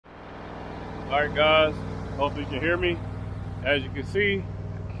Alright guys, hopefully you can hear me. As you can see,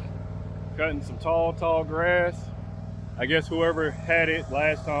 cutting some tall grass. I guess whoever had it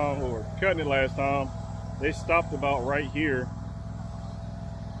last time or cutting it last time, they stopped about right here.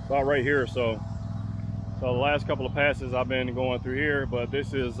 So the last couple of passes I've been going through here, but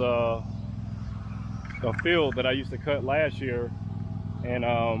this is a field that I used to cut last year, and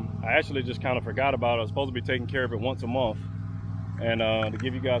I actually just kind of forgot about it. I was supposed to be taking care of it once a month. And to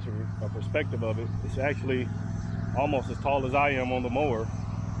give you guys a perspective of it, it's actually almost as tall as I am on the mower.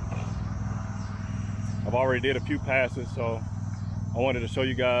 I've already did a few passes, so I wanted to show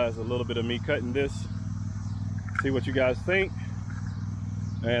you guys a little bit of me cutting this, see what you guys think.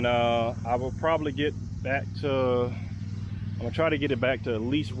 And I will probably get back to, I'm gonna try to get it back to at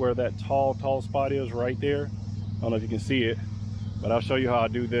least where that tall spot is right there. I don't know if you can see it, but I'll show you how I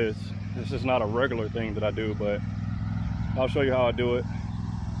do this. This is not a regular thing that I do, but I'll show you how I do it.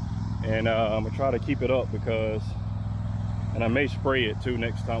 And I'm gonna try to keep it up because, and I may spray it too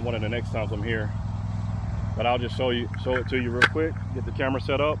next time, one of the next times I'm here. But I'll just show it to you real quick, get the camera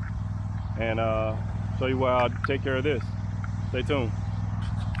set up, and show you why I take care of this. Stay tuned.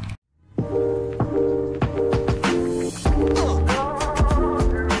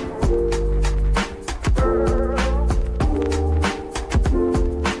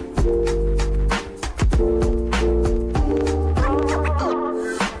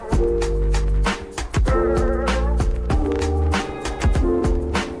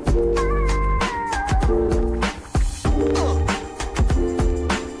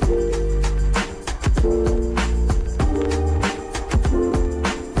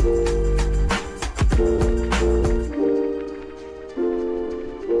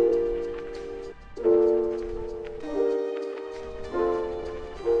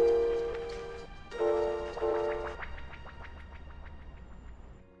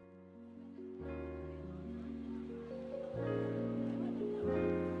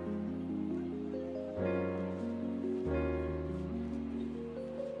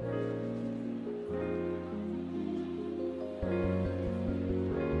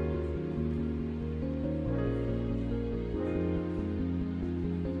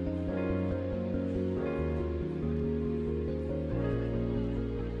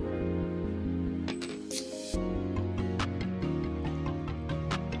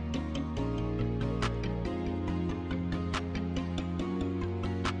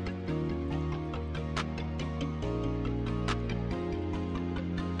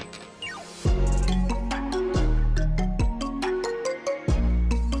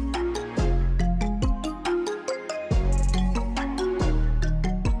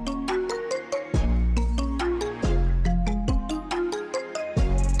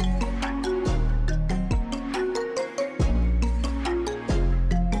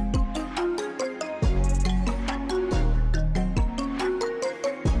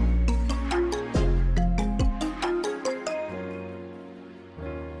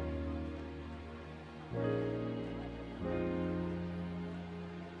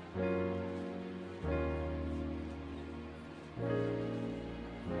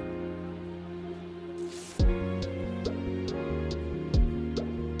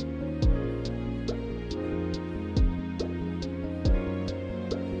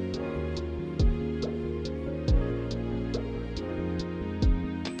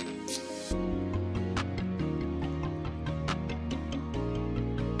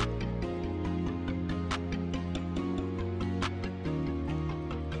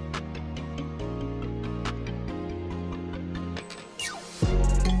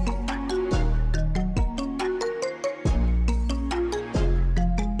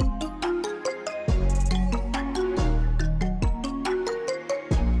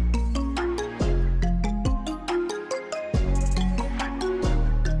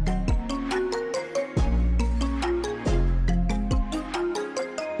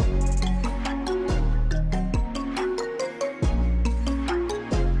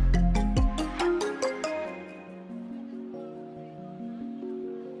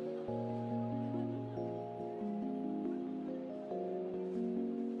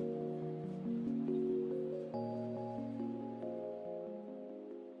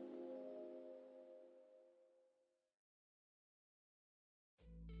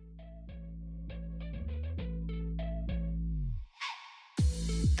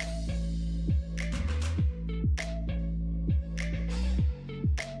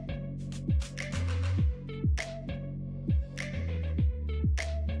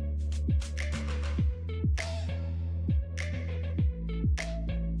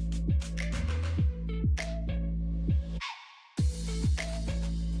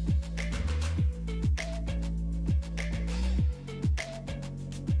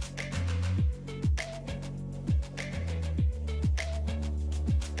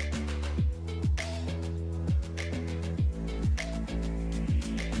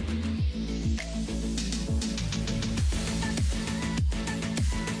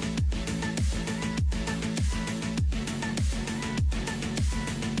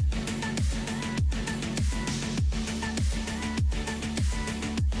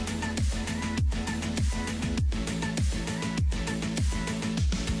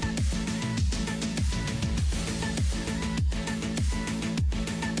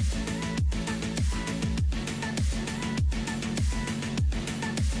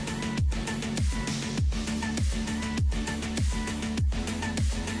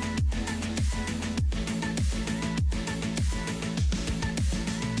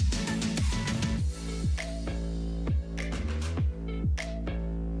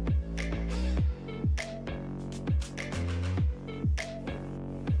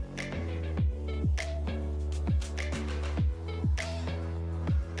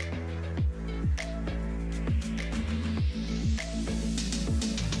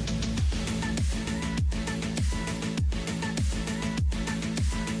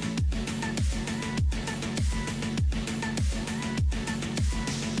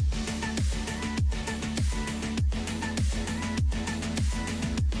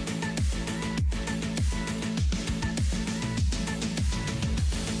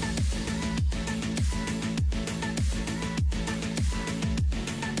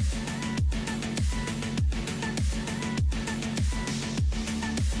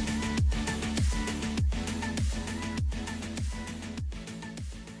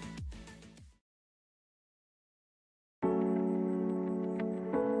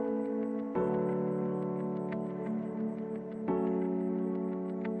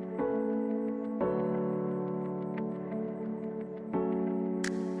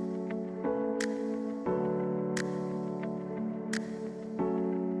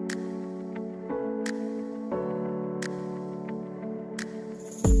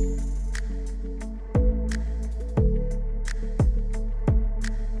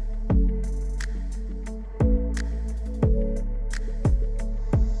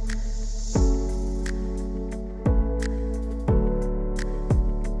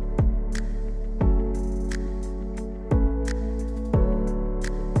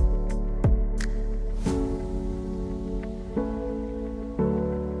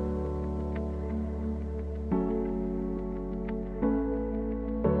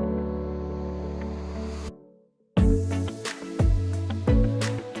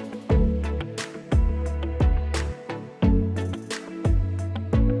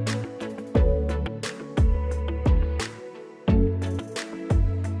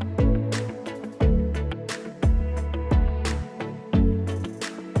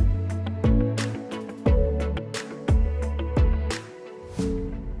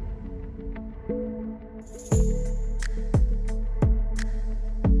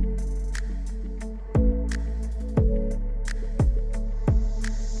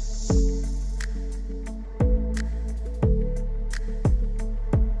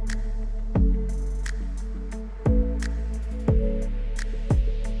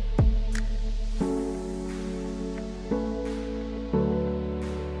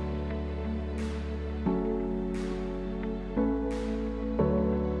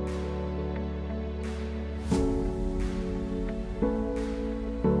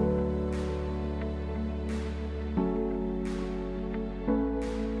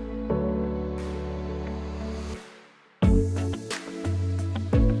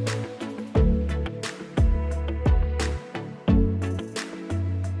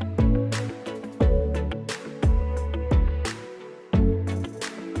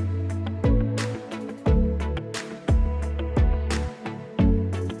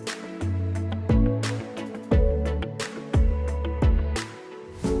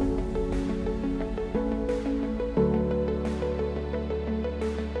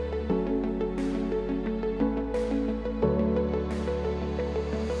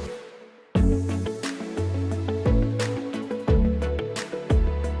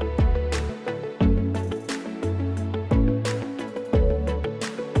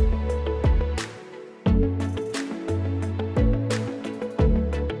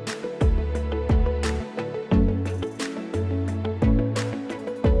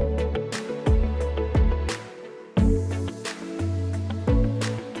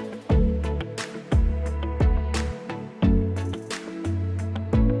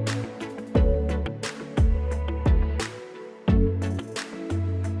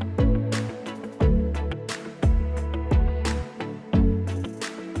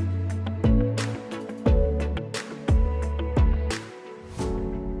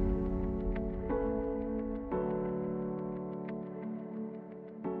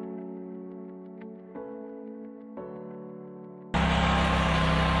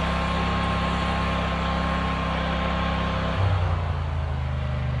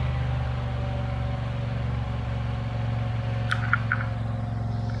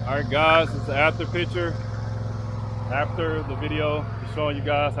 All right, guys, it's the after picture after the video, just showing you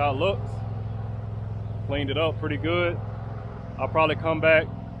guys how it looks. Cleaned it up pretty good. I'll probably come back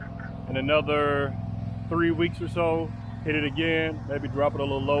in another 3 weeks or so, hit it again, maybe drop it a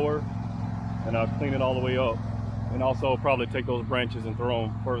little lower, and I'll clean it all the way up. And also probably take those branches and throw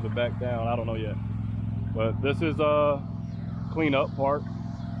them further back down. I don't know yet. But this is cleanup part.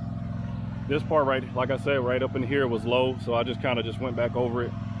 This part, right, like I said, right up in here was low, so I just kind of went back over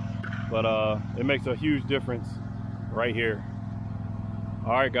it. But it makes a huge difference right here.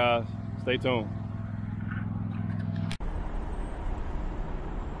 All right, guys, stay tuned.